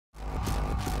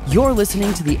You're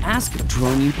listening to the Ask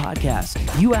Drone U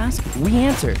podcast. You ask, we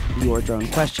answer your drone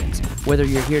questions. Whether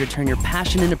you're here to turn your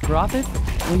passion into profit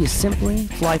or you simply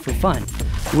fly for fun,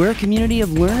 we're a community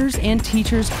of learners and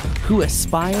teachers who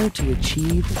aspire to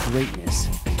achieve greatness.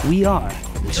 We are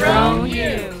Drone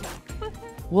U.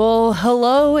 Well,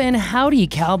 hello and howdy,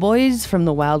 cowboys from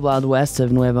the wild, wild west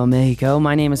of Nuevo Mexico.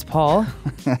 My name is Paul.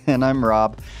 And I'm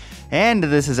Rob. And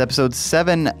this is episode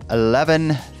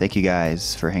 711. Thank you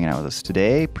guys for hanging out with us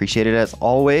today. Appreciate it as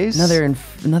always.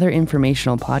 Another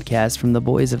informational podcast from the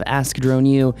boys of Ask Drone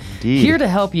U. Indeed. Here to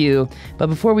help you. But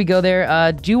before we go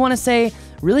there, do you want to say,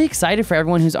 really excited for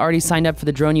everyone who's already signed up for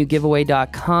the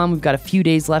DroneUgiveaway.com. We've got a few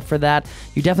days left for that.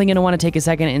 You're definitely going to want to take a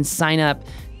second and sign up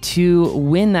to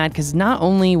win that, because not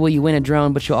only will you win a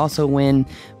drone, but you'll also win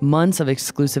months of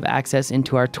exclusive access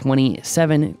into our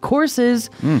 27 courses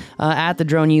at the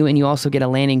Drone U, and you also get a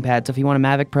landing pad. So if you want a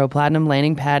Mavic Pro Platinum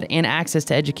landing pad and access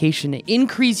to education to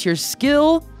increase your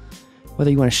skill, whether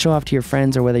you want to show off to your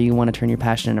friends or whether you want to turn your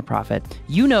passion into profit,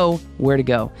 you know where to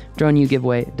go.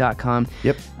 DroneUgiveaway.com.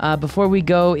 Yep. Before we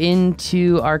go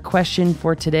into our question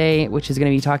for today, which is going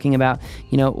to be talking about,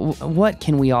 what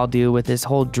can we all do with this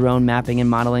whole drone mapping and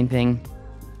modeling thing?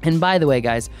 And by the way,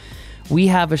 guys, we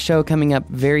have a show coming up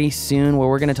very soon where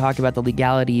we're going to talk about the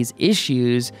legalities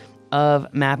issues of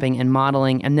mapping and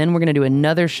modeling. And then we're going to do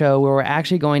another show where we're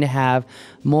actually going to have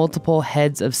multiple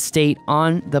heads of state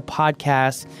on the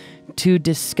podcast to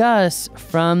discuss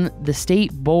from the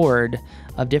state board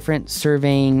of different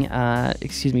surveying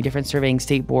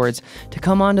state boards to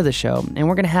come onto the show. And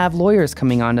we're going to have lawyers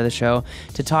coming onto the show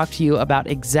to talk to you about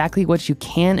exactly what you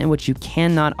can and what you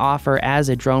cannot offer as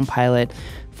a drone pilot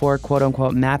for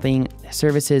quote-unquote mapping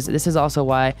services. This is also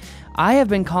why I have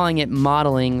been calling it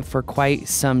modeling for quite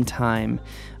some time.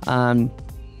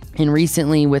 And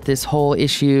recently, with this whole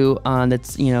issue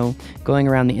that's going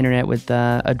around the internet with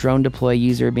a drone deploy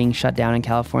user being shut down in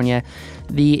California,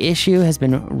 the issue has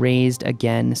been raised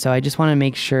again. So I just want to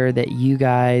make sure that you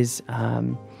guys are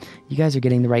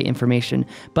getting the right information.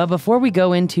 But before we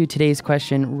go into today's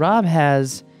question, Rob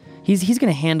he's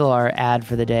going to handle our ad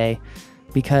for the day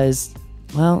because,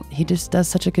 well, he just does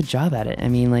such a good job at it. I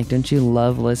mean, don't you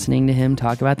love listening to him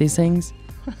talk about these things?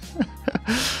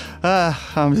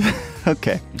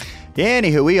 Okay.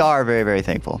 Anywho, we are very, very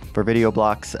thankful for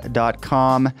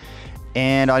videoblocks.com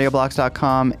and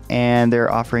audioblocks.com, and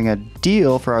they're offering a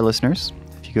deal for our listeners.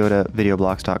 If you go to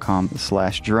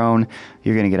videoblocks.com/drone,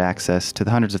 you're going to get access to the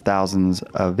hundreds of thousands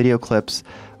of video clips,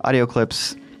 audio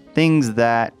clips, things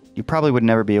that you probably would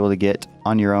never be able to get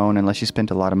on your own unless you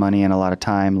spent a lot of money and a lot of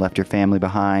time, left your family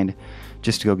behind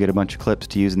just to go get a bunch of clips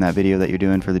to use in that video that you're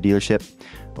doing for the dealership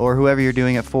or whoever you're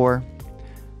doing it for,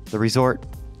 the resort.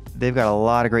 They've got a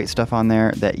lot of great stuff on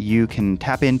there that you can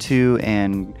tap into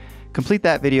and complete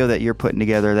that video that you're putting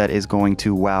together that is going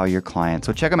to wow your client.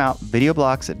 So check them out,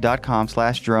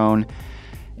 videoblocks.com/drone,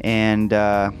 and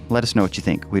let us know what you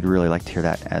think. We'd really like to hear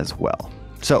that as well.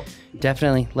 So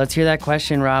definitely. Let's hear that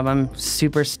question, Rob. I'm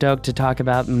super stoked to talk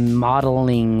about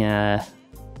modeling. Hey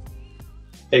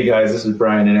guys, this is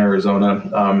Brian in Arizona.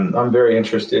 I'm very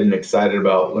interested and excited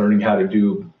about learning how to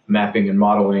do mapping and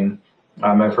modeling.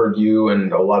 I've heard you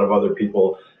and a lot of other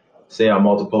people say on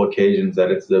multiple occasions that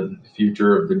it's the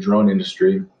future of the drone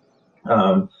industry.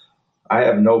 I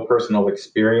have no personal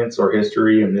experience or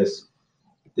history in this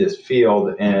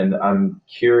field, and I'm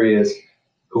curious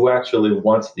who actually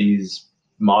wants these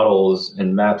models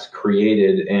and maps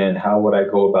created, and how would I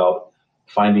go about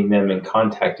finding them and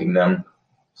contacting them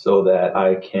so that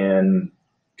I can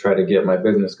try to get my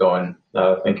business going.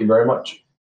 Thank you very much.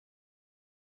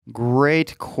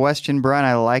 great question, Brian.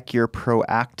 I like your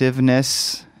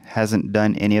proactiveness. Hasn't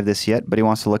done any of this yet, but he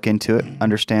wants to look into it,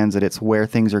 understands that it's where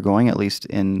things are going, at least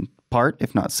in part,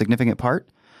 if not significant part.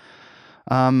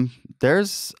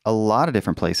 There's a lot of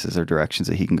different places or directions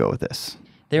that he can go with this.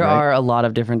 There right? are a lot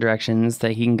of different directions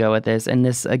that he can go with this. And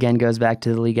this, again, goes back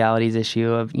to the legalities issue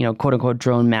of, quote unquote,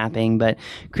 drone mapping. But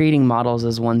creating models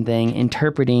is one thing.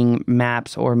 Interpreting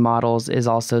maps or models is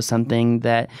also something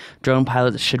that drone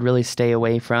pilots should really stay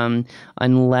away from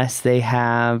unless they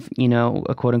have,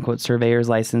 a quote unquote surveyor's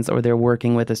license or they're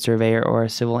working with a surveyor or a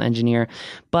civil engineer.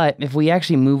 But if we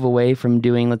actually move away from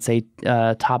doing, let's say,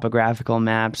 topographical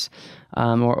maps,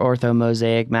 or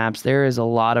orthomosaic maps, there is a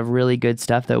lot of really good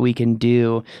stuff that we can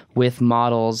do with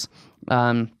models.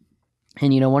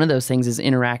 And, one of those things is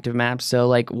interactive maps. So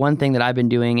like one thing that I've been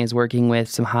doing is working with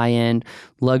some high-end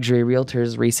luxury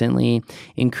realtors recently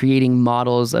in creating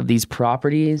models of these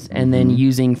properties and then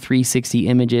using 360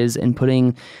 images and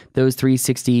putting those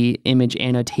 360 image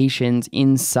annotations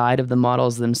inside of the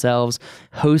models themselves,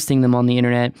 hosting them on the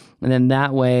internet. And then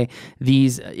that way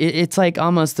it's like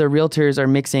almost the realtors are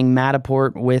mixing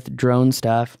Matterport with drone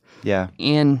stuff. Yeah.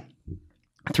 And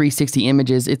 360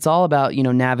 images. It's all about,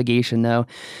 navigation though.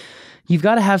 You've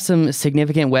got to have some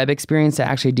significant web experience to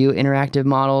actually do interactive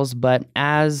models, but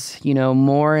as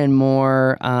more and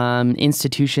more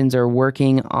institutions are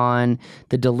working on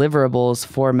the deliverables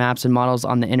for maps and models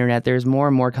on the internet, there's more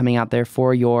and more coming out there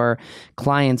for your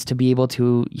clients to be able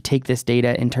to take this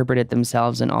data, interpret it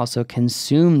themselves, and also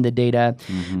consume the data.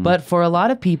 But for a lot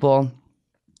of people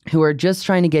who are just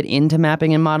trying to get into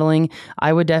mapping and modeling,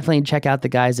 I would definitely check out the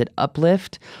guys at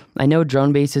Uplift. I know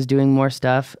DroneBase is doing more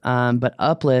stuff, but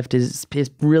Uplift is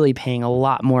really paying a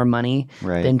lot more money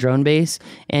than DroneBase.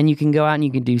 And you can go out and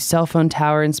you can do cell phone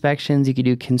tower inspections. You can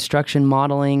do construction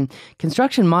modeling.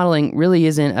 Construction modeling really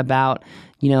isn't about,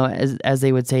 as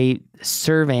they would say,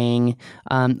 surveying.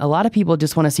 A lot of people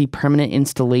just want to see permanent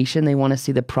installation. They want to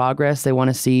see the progress. They want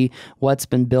to see what's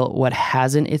been built, what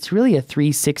hasn't. It's really a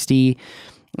 360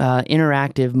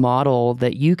 interactive model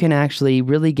that you can actually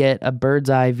really get a bird's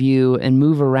eye view and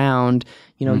move around.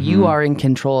 You are in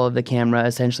control of the camera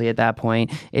essentially at that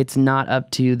point. It's not up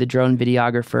to the drone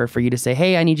videographer for you to say,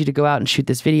 hey, I need you to go out and shoot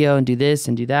this video and do this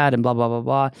and do that and blah, blah, blah,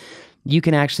 blah. You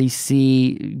can actually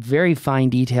see very fine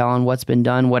detail on what's been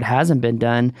done, what hasn't been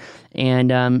done.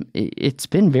 And it's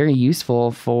been very useful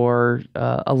for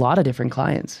a lot of different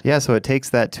clients. Yeah, so it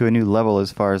takes that to a new level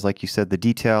as far as, like you said, the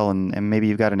detail, and maybe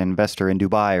you've got an investor in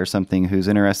Dubai or something who's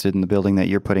interested in the building that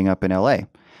you're putting up in LA.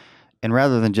 And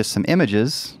rather than just some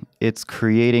images, it's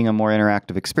creating a more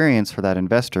interactive experience for that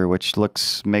investor, which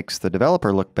makes the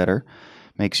developer look better,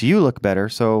 makes you look better.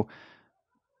 So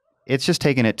it's just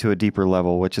taking it to a deeper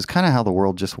level, which is kind of how the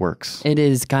world just works. It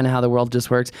is kind of how the world just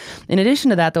works. In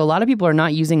addition to that, though, a lot of people are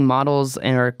not using models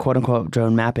or quote-unquote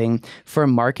drone mapping for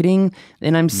marketing.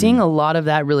 And I'm seeing a lot of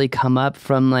that really come up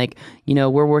from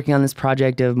we're working on this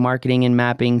project of marketing and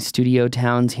mapping studio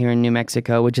towns here in New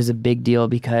Mexico, which is a big deal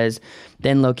because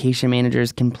then location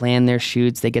managers can plan their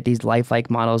shoots. They get these lifelike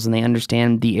models and they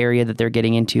understand the area that they're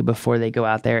getting into before they go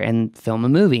out there and film a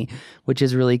movie, which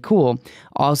is really cool.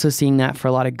 Also seeing that for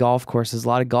a lot of golf courses. A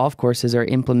lot of golf courses are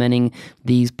implementing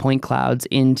these point clouds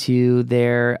into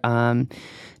their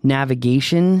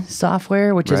navigation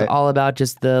software, which is all about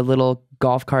just the little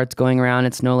golf carts going around.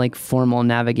 It's no formal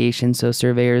navigation, so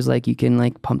surveyors you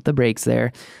can pump the brakes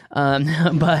there.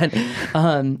 But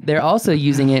they're also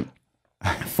using it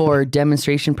for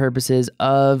demonstration purposes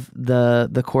of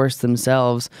the course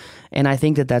themselves. And I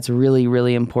think that that's really,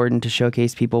 really important to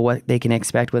showcase people what they can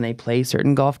expect when they play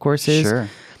certain golf courses. Sure.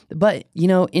 But,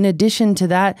 in addition to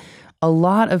that, a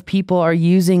lot of people are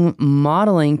using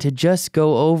modeling to just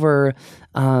go over,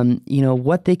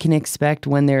 what they can expect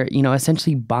when they're,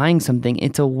 essentially buying something.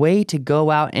 It's a way to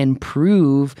go out and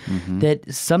prove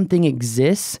that something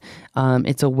exists.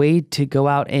 It's a way to go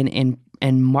out and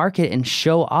market and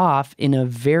show off in a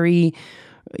very,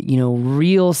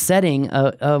 real setting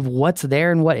of what's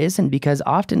there and what isn't. Because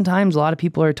oftentimes a lot of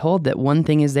people are told that one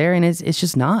thing is there and it's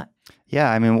just not. Yeah,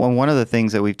 I mean, one of the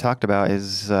things that we've talked about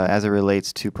is as it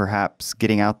relates to perhaps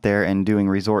getting out there and doing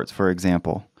resorts, for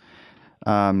example.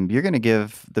 You're going to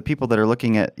give the people that are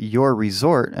looking at your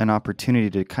resort an opportunity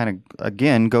to kind of,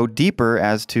 again, go deeper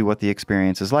as to what the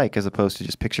experience is like, as opposed to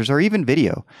just pictures or even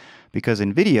video. Because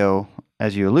in video,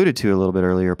 as you alluded to a little bit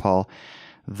earlier, Paul,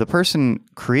 the person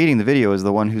creating the video is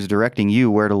the one who's directing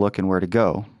you where to look and where to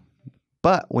go.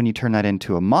 But when you turn that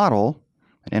into a model,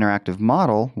 an interactive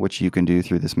model, which you can do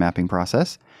through this mapping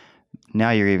process,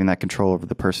 now you're giving that control over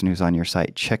the person who's on your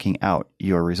site checking out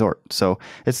your resort. So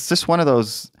it's just one of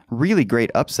those really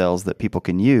great upsells that people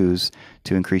can use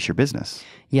to increase your business.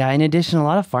 Yeah, in addition, a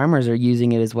lot of farmers are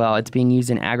using it as well. It's being used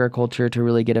in agriculture to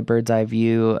really get a bird's eye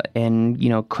view and,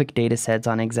 quick data sets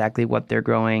on exactly what they're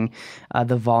growing,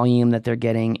 the volume that they're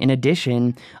getting. In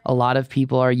addition, a lot of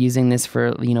people are using this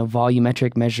for,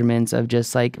 volumetric measurements of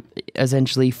just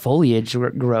essentially foliage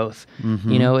growth.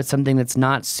 It's something that's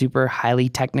not super highly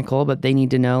technical, but they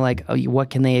need to know what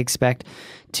can they expect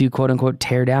to quote unquote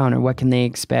tear down, or what can they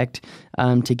expect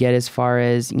to get as far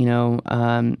as, and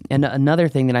another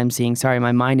thing that I'm seeing, sorry,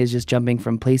 my mind is just jumping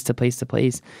from place to place to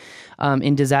place,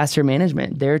 in disaster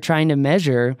management. They're trying to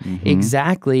measure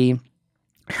exactly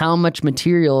how much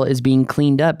material is being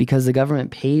cleaned up because the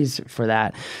government pays for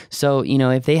that. So,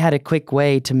 if they had a quick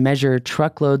way to measure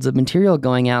truckloads of material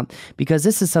going out, because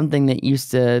this is something that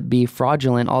used to be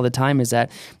fraudulent all the time, is that,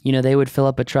 they would fill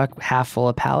up a truck half full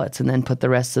of pallets and then put the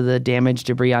rest of the damaged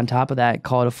debris on top of that,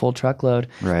 call it a full truckload,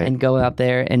 right, and go out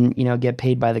there and, get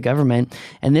paid by the government.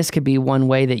 And this could be one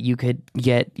way that you could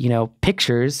get,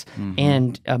 pictures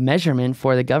and a measurement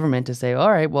for the government to say,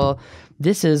 all right, well,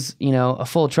 this is, a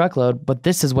full truckload, but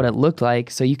this is what it looked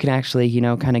like. So you can actually,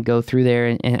 kind of go through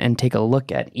there and take a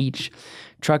look at each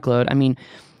truckload. I mean,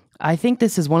 I think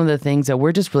this is one of the things that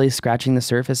we're just really scratching the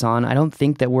surface on. I don't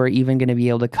think that we're even going to be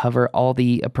able to cover all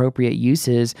the appropriate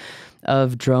uses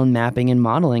of drone mapping and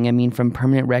modeling. I mean, from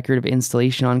permanent record of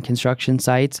installation on construction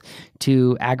sites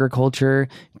to agriculture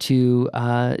to,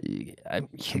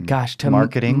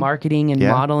 marketing and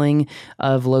modeling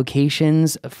of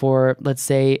locations for, let's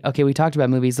say, okay, we talked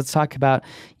about movies. Let's talk about,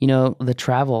 the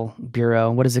travel bureau.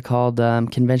 What is it called?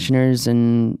 Conventioners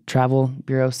and Travel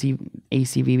Bureau,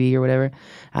 ACVB or whatever.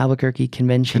 Albuquerque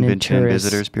Convention and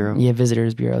Visitors Bureau. Yeah,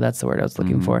 Visitors Bureau. That's the word I was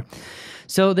looking for.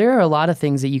 So there are a lot of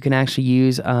things that you can actually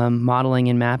use modeling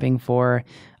and mapping for.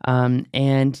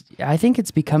 And I think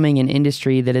it's becoming an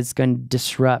industry that is going to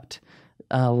disrupt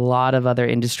a lot of other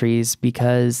industries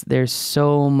because there's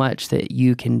so much that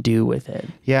you can do with it.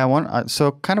 Yeah,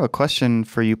 so kind of a question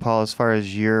for you, Paul, as far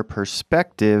as your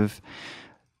perspective.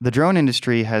 The drone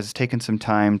industry has taken some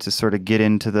time to sort of get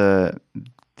into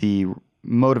the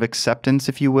mode of acceptance,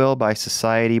 if you will, by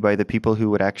society, by the people who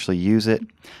would actually use it.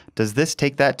 Does this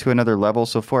take that to another level?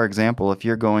 So, for example, if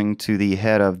you're going to the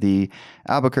head of the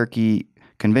Albuquerque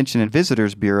Convention and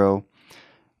Visitors Bureau,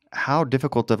 how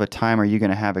difficult of a time are you going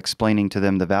to have explaining to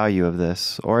them the value of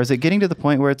this? Or is it getting to the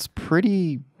point where it's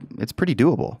pretty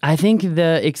doable? I think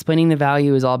explaining the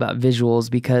value is all about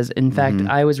visuals because, in fact,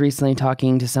 I was recently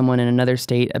talking to someone in another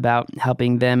state about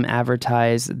helping them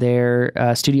advertise their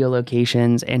studio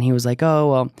locations, and he was like,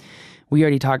 oh, well, we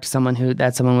already talked to someone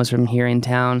someone was from here in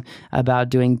town about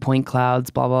doing point clouds,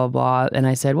 blah, blah, blah. And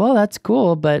I said, well, that's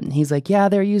cool. But he's like, yeah,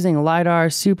 they're using LiDAR,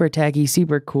 super techy,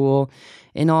 super cool.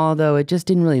 And although it just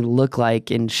didn't really look like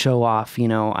and show off,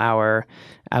 our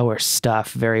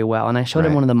stuff very well. And I showed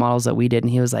him one of the models that we did,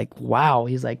 and he was like, wow.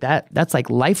 He's like, that's like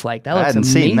lifelike. That looks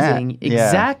amazing. That.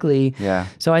 Exactly. Yeah.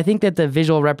 So I think that the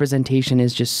visual representation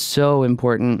is just so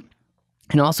important.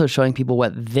 And also showing people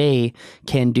what they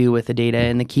can do with the data.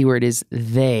 And the keyword is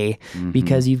they,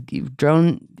 because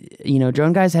drone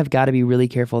guys have got to be really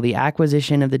careful. The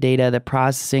acquisition of the data, the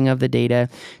processing of the data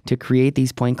to create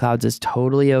these point clouds is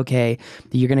totally okay.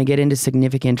 You're going to get into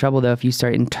significant trouble, though, if you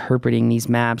start interpreting these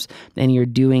maps and you're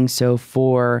doing so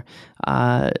for,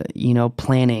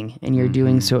 planning, and you're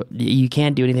doing so, you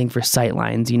can't do anything for sight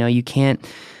lines. You can't.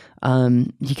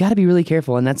 You got to be really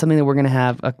careful, and that's something that we're going to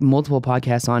have multiple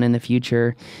podcasts on in the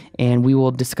future, and we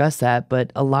will discuss that.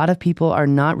 But a lot of people are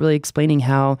not really explaining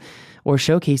how or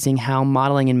showcasing how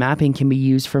modeling and mapping can be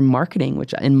used for marketing,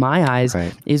 which in my eyes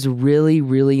is really,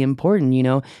 really important.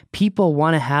 People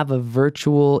want to have a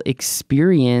virtual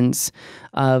experience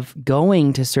of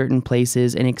going to certain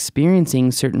places and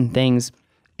experiencing certain things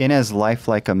in as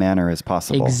lifelike a manner as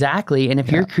possible. Exactly. And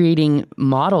if you're creating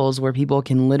models where people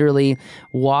can literally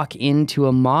walk into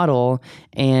a model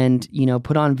and,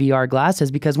 put on VR glasses,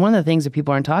 because one of the things that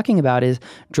people aren't talking about is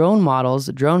drone models,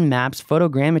 drone maps,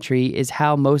 photogrammetry is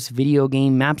how most video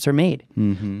game maps are made.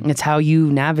 It's how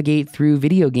you navigate through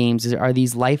video games are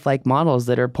these lifelike models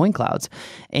that are point clouds.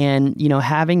 And,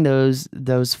 having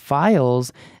those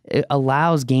files, it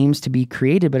allows games to be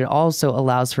created, but it also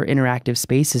allows for interactive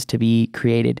spaces to be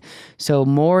created. So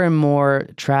more and more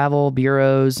travel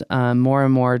bureaus, more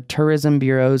and more tourism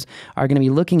bureaus are going to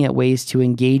be looking at ways to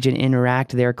engage and interact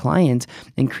their clients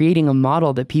and creating a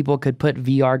model that people could put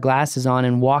VR glasses on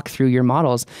and walk through your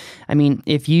models. I mean,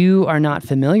 if you are not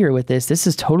familiar with this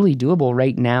is totally doable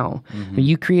right now.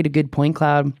 You create a good point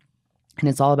cloud, and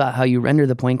it's all about how you render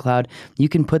the point cloud. You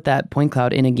can put that point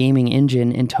cloud in a gaming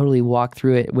engine and totally walk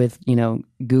through it with,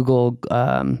 Google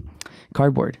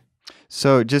Cardboard.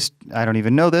 So I don't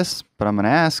even know this, but I'm going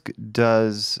to ask,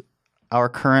 does our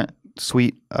current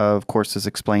suite of courses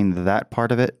explain that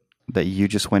part of it that you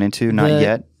just went into? Not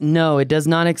yet? No, it does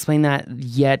not explain that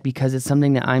yet because it's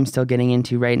something that I'm still getting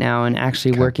into right now and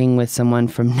actually working with someone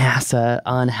from NASA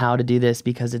on how to do this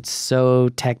because it's so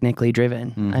technically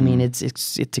driven. I mean, it's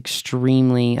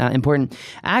extremely important.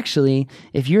 Actually,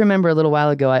 if you remember a little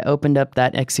while ago, I opened up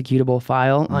that executable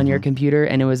file on your computer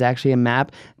and it was actually a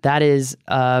map. That is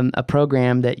a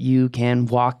program that you can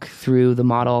walk through the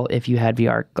model if you had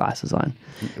VR glasses on.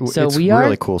 So it's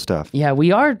really cool stuff. Yeah,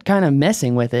 we are kind of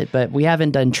messing with it, but but we haven't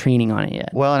done training on it yet.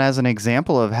 Well, and as an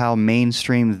example of how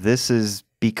mainstream this is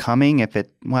becoming,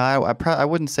 I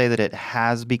wouldn't say that it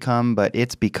has become, but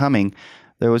it's becoming.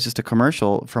 There was just a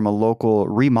commercial from a local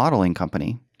remodeling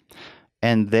company,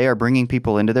 and they are bringing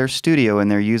people into their studio,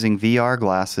 and they're using VR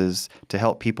glasses to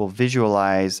help people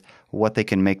visualize what they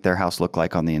can make their house look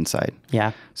like on the inside.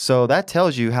 Yeah. So that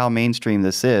tells you how mainstream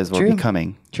this is or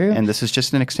becoming. True. And this is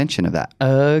just an extension of that.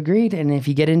 Agreed. And if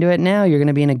you get into it now, you're going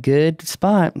to be in a good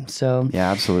spot. So yeah,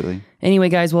 absolutely. Anyway,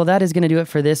 guys, well, that is going to do it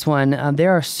for this one.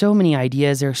 There are so many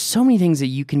ideas. There are so many things that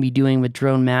you can be doing with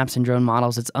drone maps and drone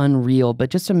models. It's unreal. But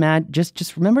just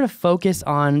remember to focus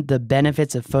on the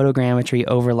benefits of photogrammetry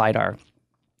over LiDAR.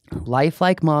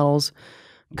 Lifelike models,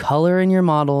 color in your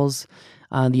models,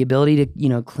 the ability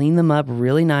to, clean them up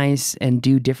really nice and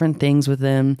do different things with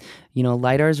them.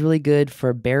 LiDAR is really good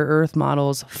for bare earth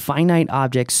models, finite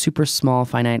objects, super small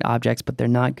finite objects, but they're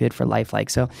not good for lifelike.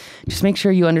 So just make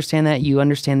sure you understand that, you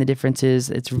understand the differences.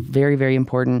 It's very, very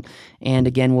important. And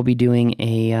again, we'll be doing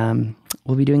a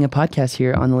podcast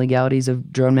here on the legalities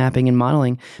of drone mapping and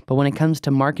modeling. But when it comes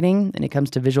to marketing and it comes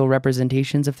to visual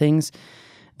representations of things,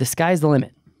 the sky's the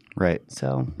limit. Right.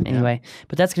 So anyway,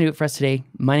 but that's going to do it for us today.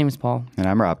 My name is Paul. And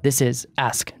I'm Rob. This is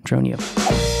Ask Drone U.